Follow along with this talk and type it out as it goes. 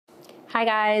Hi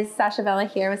guys, Sasha Vella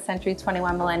here with Century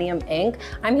 21 Millennium Inc.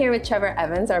 I'm here with Trevor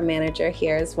Evans, our manager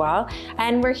here as well.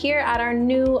 And we're here at our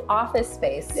new office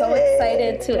space. So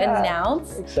excited to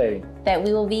announce that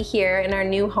we will be here in our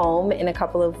new home in a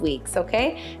couple of weeks,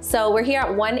 okay? So we're here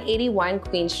at 181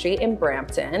 Queen Street in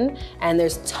Brampton, and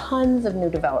there's tons of new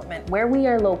development. Where we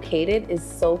are located is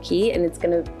so key, and it's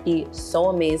gonna be so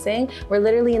amazing. We're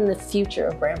literally in the future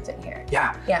of Brampton here.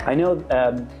 Yeah. I know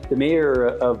the mayor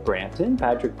of Brampton,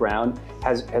 Patrick Brown,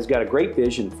 has got a great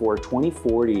vision for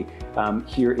 2040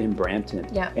 here in Brampton.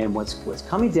 Yeah. And what's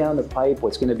coming down the pipe,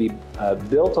 what's going to be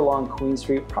built along Queen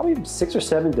Street, probably 6 or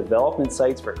 7 development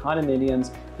sites for condominiums.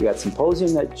 We got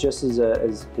Symposium that just is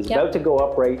about to go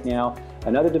up right now.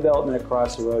 Another development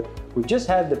across the road. We've just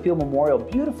had the Peel Memorial,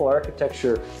 beautiful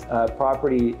architecture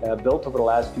property built over the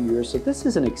last few years. So this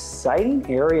is an exciting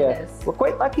area. We're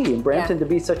quite lucky in Brampton to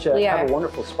be such have a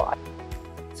wonderful spot.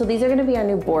 So these are gonna be our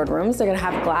new boardrooms. They're gonna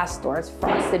have glass doors,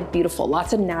 frosted, beautiful,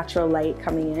 lots of natural light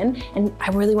coming in. And I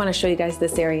really wanna show you guys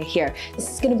this area here.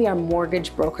 This is gonna be our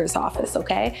mortgage broker's office,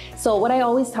 okay? So what I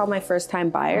always tell my first-time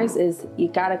buyers is you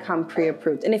gotta come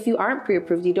pre-approved. And if you aren't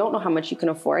pre-approved, you don't know how much you can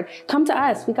afford, come to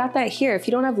us, we got that here. If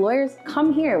you don't have lawyers,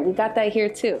 come here, we got that here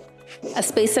too. A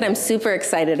space that I'm super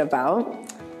excited about.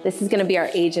 This is gonna be our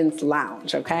agent's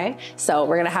lounge, okay? So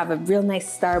we're gonna have a real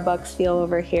nice Starbucks feel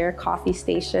over here, coffee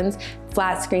stations,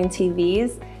 flat screen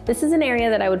TVs. This is an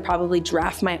area that I would probably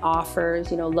draft my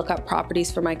offers, look up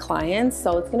properties for my clients.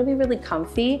 So it's gonna be really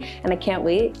comfy and I can't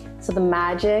wait. So the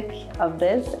magic of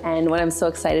this and what I'm so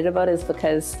excited about is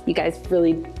because you guys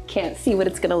really can't see what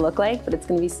it's gonna look like, but it's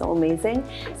gonna be so amazing.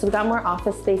 So we got more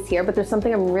office space here, but there's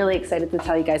something I'm really excited to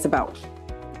tell you guys about.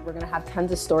 We're gonna have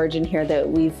tons of storage in here that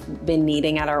we've been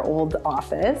needing at our old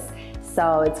office.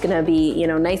 So it's gonna be,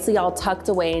 nicely all tucked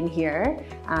away in here.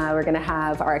 We're gonna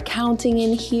have our accounting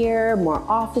in here, more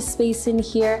office space in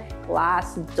here,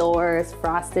 glass doors,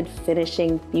 frosted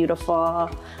finishing, beautiful.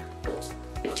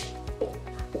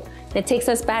 It takes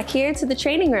us back here to the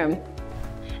training room.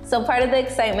 So part of the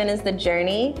excitement is the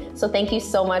journey. So thank you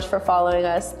so much for following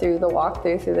us through the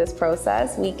walkthrough through this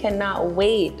process. We cannot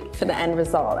wait for the end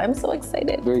result. I'm so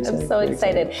excited. Very excited. I'm so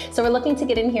excited. So we're looking to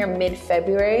get in here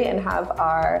mid-February and have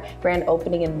our grand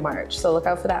opening in March. So look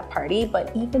out for that party,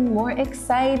 but even more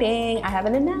exciting, I have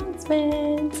an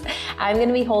announcement. I'm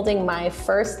gonna be holding my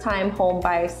first time home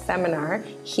buyer seminar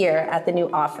here at the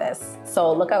new office.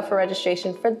 So look out for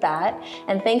registration for that.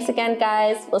 And thanks again,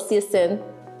 guys. We'll see you soon.